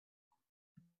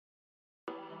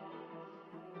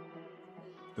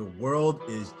The world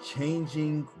is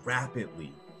changing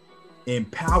rapidly.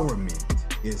 Empowerment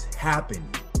is happening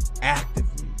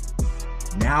actively.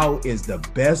 Now is the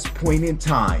best point in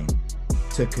time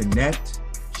to connect,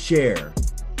 share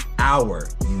our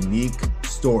unique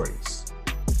stories.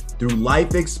 Through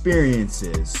life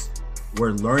experiences,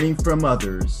 we're learning from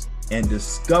others and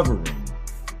discovering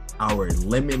our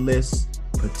limitless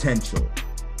potential,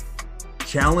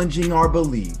 challenging our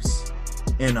beliefs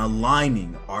and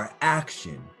aligning our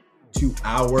action to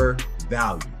our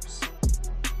values,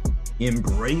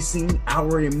 embracing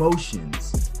our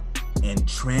emotions and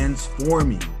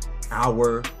transforming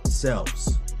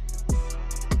ourselves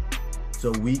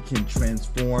so we can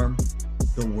transform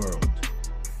the world.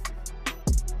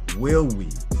 Will we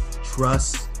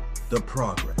trust the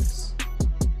progress?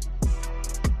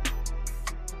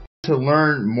 To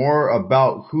learn more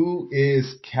about who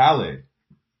is Khaled.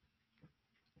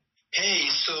 Hey,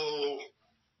 so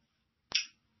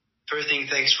first thing,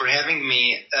 thanks for having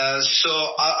me.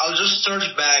 I'll just start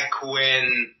back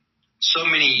when so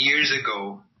many years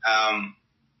ago,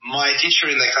 my teacher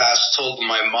in the class told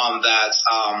my mom that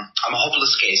I'm a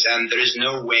hopeless case and there is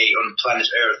no way on planet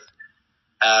Earth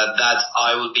that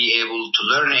I will be able to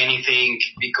learn anything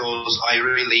because I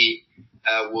really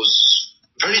was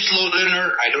very slow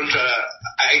learner.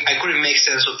 I couldn't make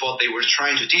sense of what they were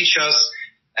trying to teach us.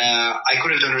 I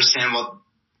couldn't understand what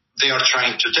they are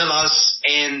trying to tell us.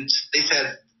 And they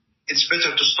said, it's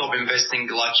better to stop investing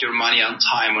like your money and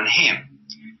time on him.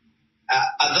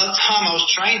 At that time, I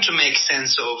was trying to make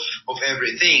sense of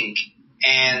everything.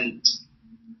 And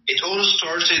it all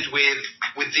started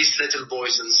with this little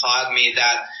voice inside me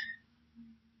that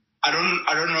I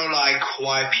don't know like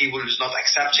why people is not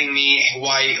accepting me,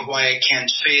 why I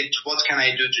can't fit, what can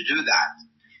I do to do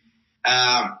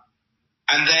that?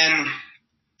 And then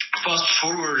fast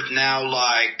forward now,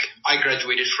 like I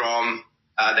graduated from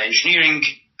the engineering.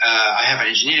 I have an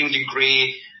engineering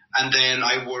degree, and then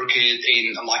I worked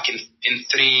in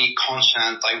three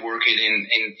continents. I worked in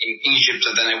Egypt,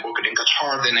 and then I worked in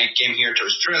Qatar. Then I came here to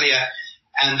Australia,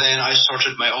 and then I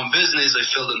started my own business. I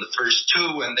failed in the first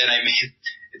two, and then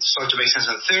it started to make sense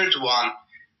in the third one.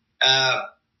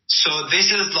 So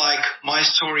this is like my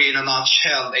story in a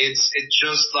nutshell. It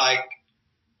just like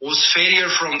was failure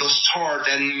from the start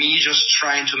and me just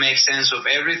trying to make sense of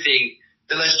everything.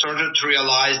 Then I started to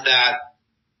realize that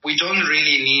we don't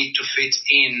really need to fit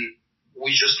in. We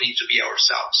just need to be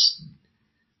ourselves.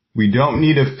 We don't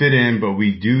need to fit in, but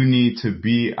we do need to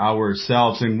be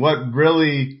ourselves. And what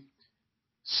really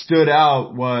stood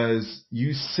out was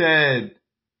you said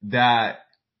that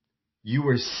you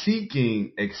were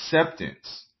seeking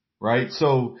acceptance, right?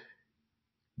 So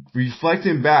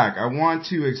reflecting back, I want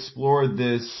to explore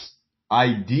this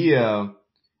idea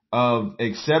of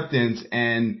acceptance.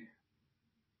 And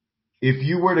if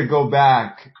you were to go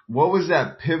back, what was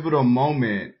that pivotal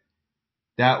moment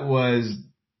that was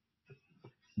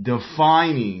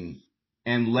defining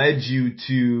and led you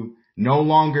to no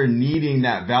longer needing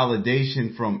that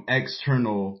validation from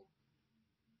external,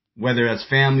 whether that's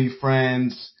family,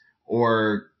 friends,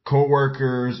 or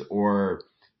coworkers, or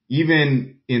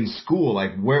even in school?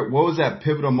 Like, what was that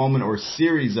pivotal moment or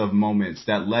series of moments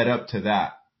that led up to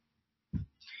that?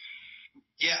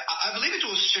 Yeah, I believe it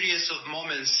was a series of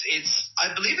moments.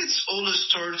 I believe it's all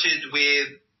started with,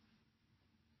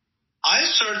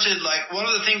 like, one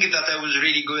of the things that I was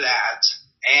really good at,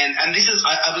 and this is,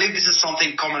 I believe this is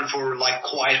something common for like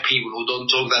quiet people who don't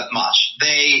talk that much.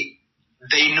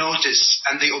 They notice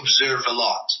and they observe a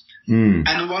lot.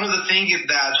 And one of the things is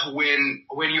that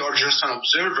when you are just an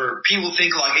observer, people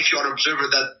think like if you are an observer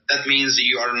that means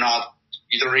you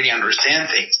don't really understand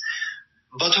things.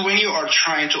 But when you are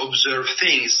trying to observe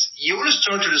things, you will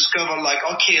start to discover like,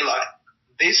 okay, like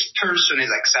this person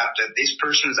is accepted, this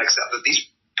person is accepted, this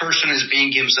person is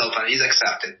being himself and he's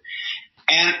accepted.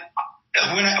 And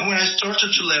when I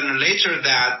started to learn later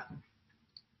that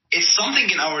it's something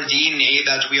in our DNA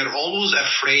that we are always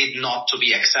afraid not to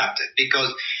be accepted.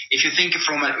 Because if you think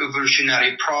from an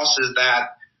evolutionary process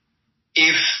that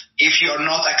if you are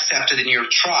not accepted in your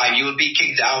tribe, you will be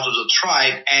kicked out of the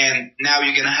tribe, and now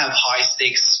you're going to have high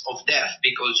stakes of death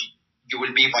because you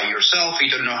will be by yourself,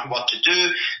 you don't know what to do.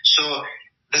 So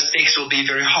the stakes will be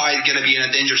very high, you're going to be in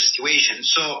a dangerous situation.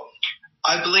 So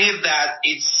I believe that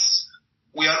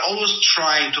we are always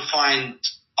trying to find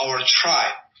our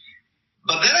tribe.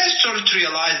 But then I started to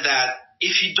realize that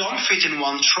if you don't fit in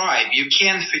one tribe, you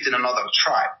can't fit in another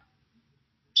tribe.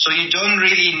 So you don't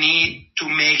really need to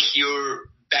make your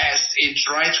best and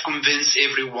try to convince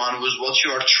everyone with what you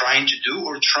are trying to do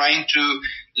or trying to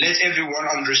let everyone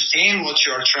understand what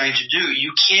you are trying to do.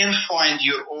 You can find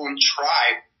your own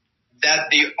tribe that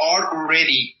they are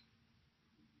already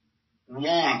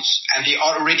wants and they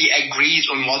already agrees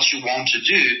on what you want to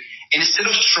do, instead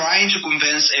of trying to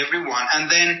convince everyone. And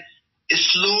then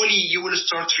slowly you will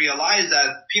start to realize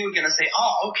that people are going to say,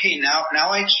 oh, okay, now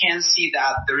I can see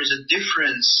that there is a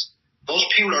difference. Those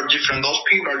people are different. Those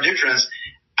people are different.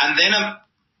 And then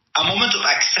a moment of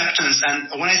acceptance.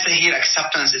 And when I say here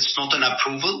acceptance, it's not an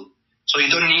approval. So you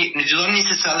don't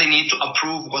necessarily need to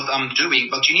approve what I'm doing,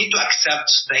 but you need to accept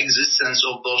the existence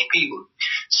of those people.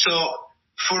 So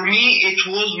for me, it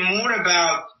was more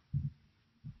about,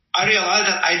 I realized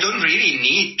that I don't really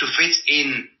need to fit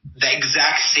in the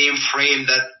exact same frame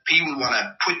that people want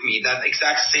to put me, that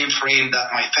exact same frame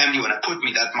that my family want to put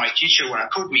me, that my teacher want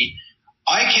to put me.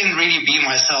 I can really be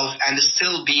myself and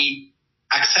still be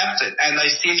accepted, and I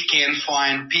still can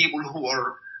find people who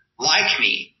are like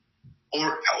me, or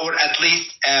at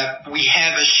least we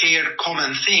have a shared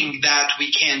common thing that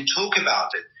we can talk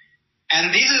about it.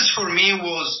 And this is, for me,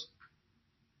 was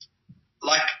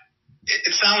like,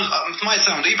 it might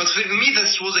sound weird, but for me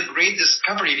this was a great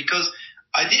discovery, because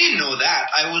I didn't know that.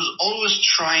 I was always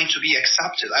trying to be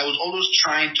accepted. I was always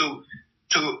trying to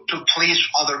please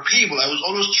other people. I was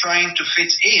always trying to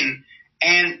fit in.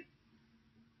 And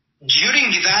during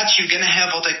that, you're going to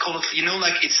have what I call it,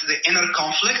 like it's the inner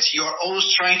conflict. You're always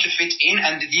trying to fit in,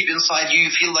 and deep inside you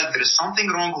feel like there is something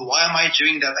wrong. Why am I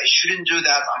doing that? I shouldn't do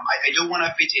that. I don't want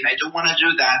to fit in. I don't want to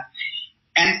do that.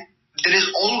 And there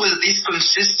is always this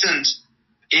consistent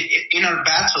inner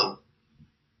battle.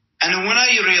 And when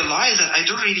I realized that I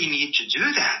don't really need to do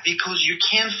that, because you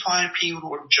can find people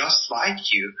who are just like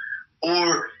you,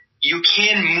 or you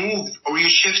can move, or you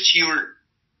shift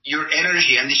your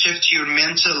energy and you shift your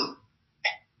mental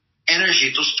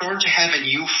energy to start to have a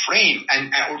new frame,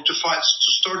 and or to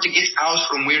start to get out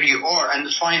from where you are and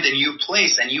find a new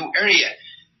place, a new area.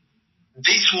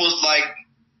 This was like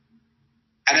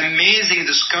an amazing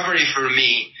discovery for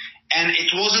me. And it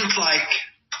wasn't like,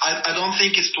 I don't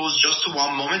think it was just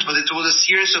one moment, but it was a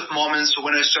series of moments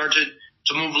when I started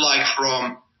to move like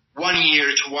from 1 year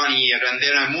to 1 year, and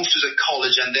then I moved to the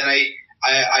college, and then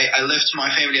I left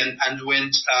my family and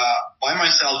went by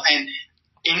myself. And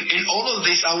in all of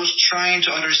this, I was trying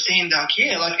to understand that,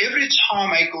 like every time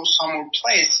I go somewhere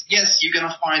place, yes, you're going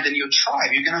to find a new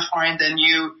tribe. You're going to find a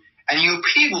new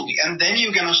people. And then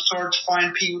you're going to start to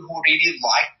find people who really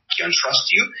like you and trust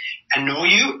you and know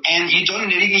you. And you don't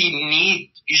really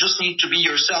you just need to be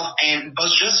yourself. But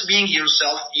just being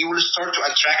yourself, you will start to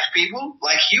attract people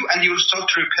like you, and you will start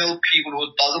to repel people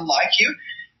who doesn't like you.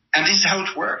 And this is how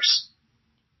it works.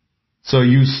 So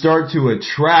you start to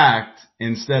attract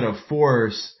instead of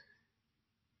force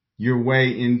your way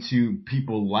into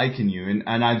people liking you.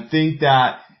 And I think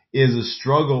that is a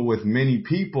struggle with many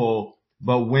people,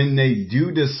 but when they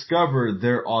do discover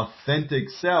their authentic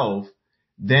self,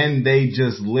 then they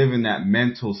just live in that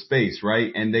mental space,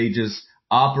 right? And they just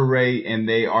operate, and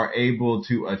they are able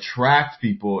to attract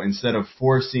people instead of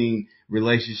forcing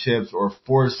relationships or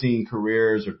forcing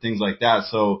careers or things like that.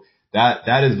 So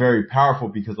that is very powerful,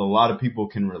 because a lot of people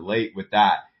can relate with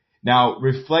that. Now,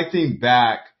 reflecting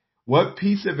back, what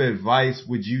piece of advice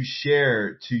would you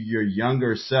share to your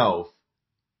younger self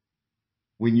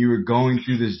when you were going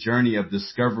through this journey of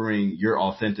discovering your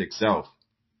authentic self?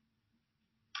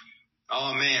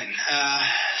 Oh man,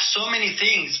 so many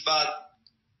things, but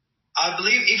I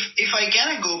believe if I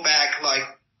can go back, like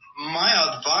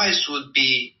my advice would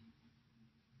be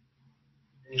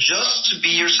just to be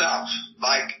yourself.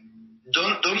 Like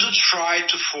don't try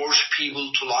to force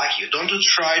people to like you. Don't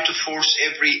try to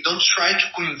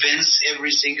convince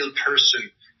every single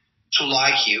person to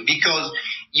like you, because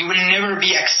you will never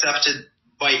be accepted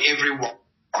by everyone.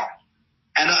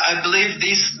 And I believe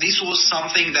this was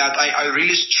something that I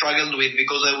really struggled with,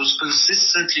 because I was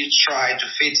consistently trying to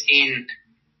fit in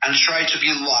and try to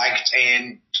be liked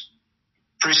and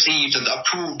perceived and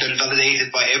approved and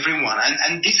validated by everyone.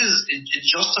 And this is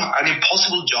just an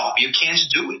impossible job. You can't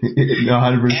do it. No,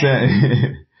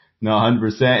 100%. No,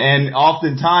 100%. And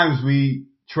oftentimes we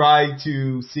try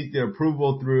to seek the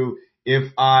approval through,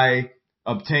 if I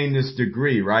obtain this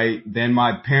degree, right, then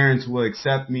my parents will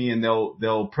accept me and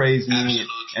they'll praise me. Absolutely.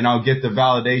 And I'll get the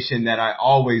validation that I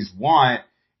always want.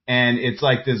 And it's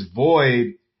like this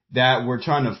void that we're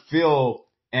trying to fill,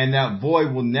 and that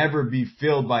void will never be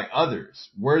filled by others.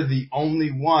 We're the only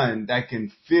one that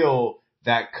can fill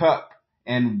that cup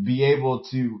and be able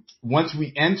to, once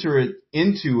we enter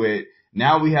into it,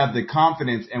 now we have the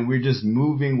confidence and we're just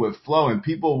moving with flow, and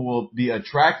people will be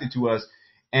attracted to us.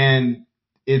 And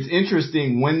it's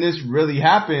interesting, when this really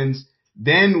happens,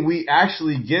 then we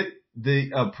actually get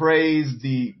the praise,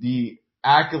 the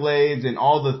accolades and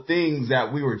all the things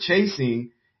that we were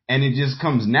chasing, and it just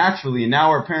comes naturally. And now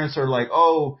our parents are like,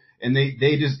 oh, and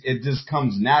it just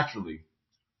comes naturally.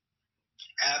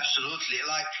 Absolutely.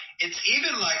 Like, it's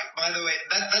even like, by the way,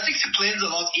 that explains a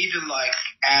lot, even like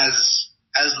as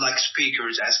like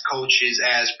speakers, as coaches,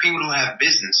 as people who have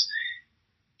business.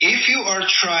 If you are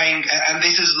trying, and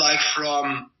this is like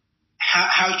from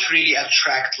how to really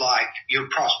attract like your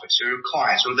prospects or your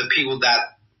clients or the people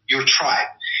that your tribe.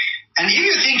 And if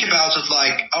you think about it,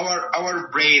 like our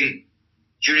brain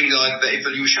during the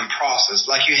evolution process,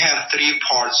 like you have three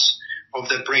parts of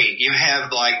the brain. You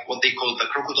have like what they call the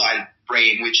crocodile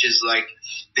brain, which is like,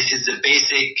 this is the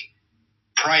basic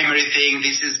primary thing.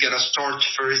 This is going to start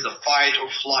first, the fight or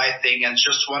flight thing, and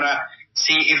just want to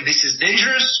see if this is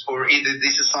dangerous or either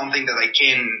this is something that I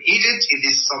can eat it, if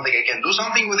this is something I can do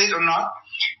something with it or not.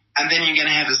 And then you're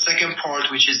going to have the second part,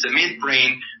 which is the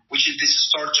midbrain, which is this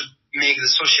start to make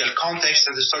the social context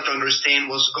and to start to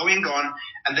understand what's going on.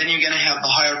 And then you're going to have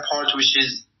the higher part, which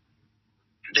is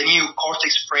the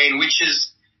neocortex brain, which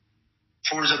is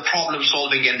for the problem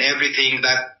solving and everything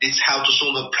that is how to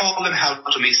solve a problem, how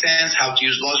to make sense, how to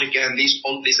use logic, and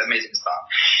all this amazing stuff.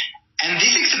 And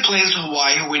this explains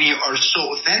why when you are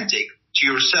so authentic to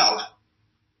yourself,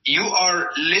 you are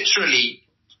literally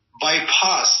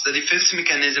bypass the defense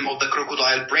mechanism of the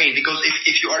crocodile brain. Because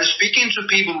if you are speaking to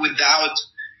people without,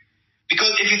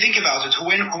 because if you think about it,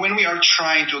 when we are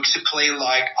trying to explain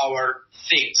like our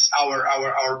things, our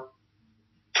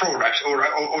product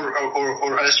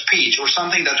or a speech or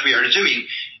something that we are doing,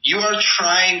 you are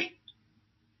trying,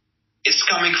 it's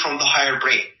coming from the higher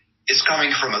brain. It's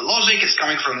coming from a logic, it's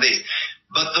coming from this.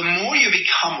 But the more you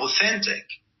become authentic,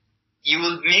 you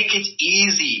will make it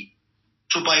easy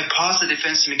to bypass the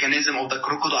defense mechanism of the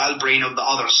crocodile brain of the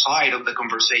other side of the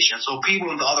conversation. So people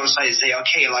on the other side say,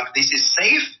 okay, like this is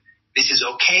safe, this is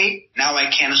okay, now I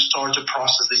can start to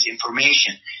process this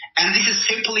information. And this is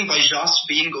simply by just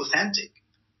being authentic,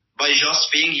 by just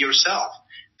being yourself.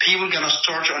 People are going to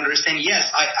start to understand, yes,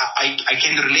 I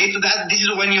can relate to that. This is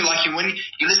when you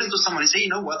listen to someone and say, you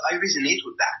know what, I resonate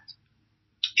with that.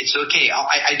 It's okay.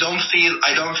 I don't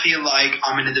feel like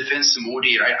I'm in a defense mode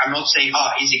here. I'm not saying,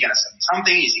 is he going to say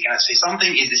something? Is he going to say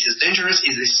something? Is this dangerous?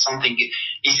 Is this something?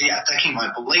 Is he attacking my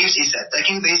beliefs? Is he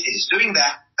attacking this? Is he doing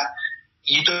that?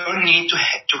 You don't need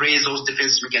to raise those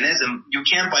defense mechanisms. You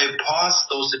can bypass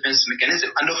those defense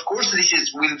mechanisms. And of course,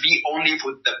 will be only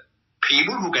for the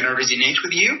people who are going to resonate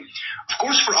with you. Of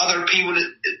course, for other people,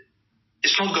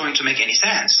 it's not going to make any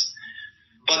sense.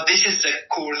 But this is the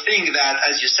core thing that,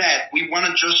 as you said, we want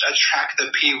to just attract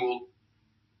the people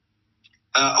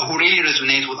who really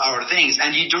resonate with our things.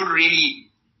 And you don't really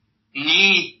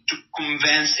need to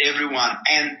convince everyone.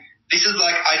 And this is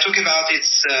like, I talk about,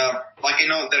 it's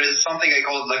there is something I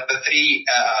call like the three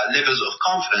levels of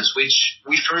confidence, which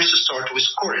we first start with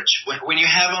courage. When you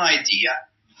have an idea,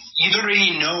 you don't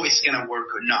really know it's going to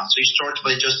work or not. So you start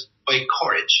by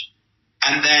courage.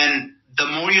 And then the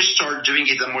more you start doing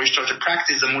it, the more you start to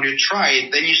practice, the more you try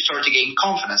it, then you start to gain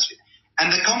confidence. And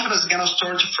the confidence is going to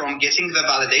start from getting the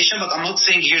validation, but I'm not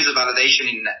saying here's the validation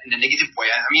in a negative way.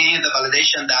 I mean the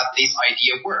validation that this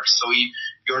idea works. So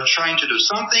you're trying to do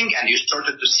something and you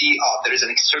started to see, there is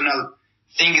an external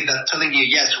thing that's telling you,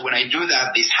 yes, when I do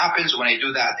that, this happens. When I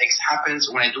do that, X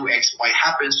happens. When I do X, Y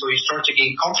happens. So you start to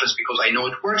gain confidence because I know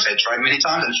it works. I tried many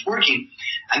times and it's working.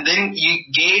 And then you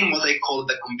gain what I call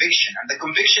the conviction. And the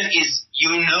conviction is,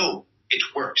 you know it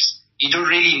works. You don't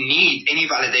really need any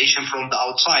validation from the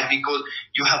outside because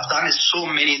you have done it so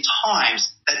many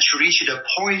times that you reach a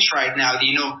point right now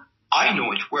that I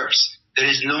know it works. There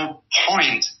is no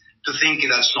point to think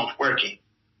that's not working.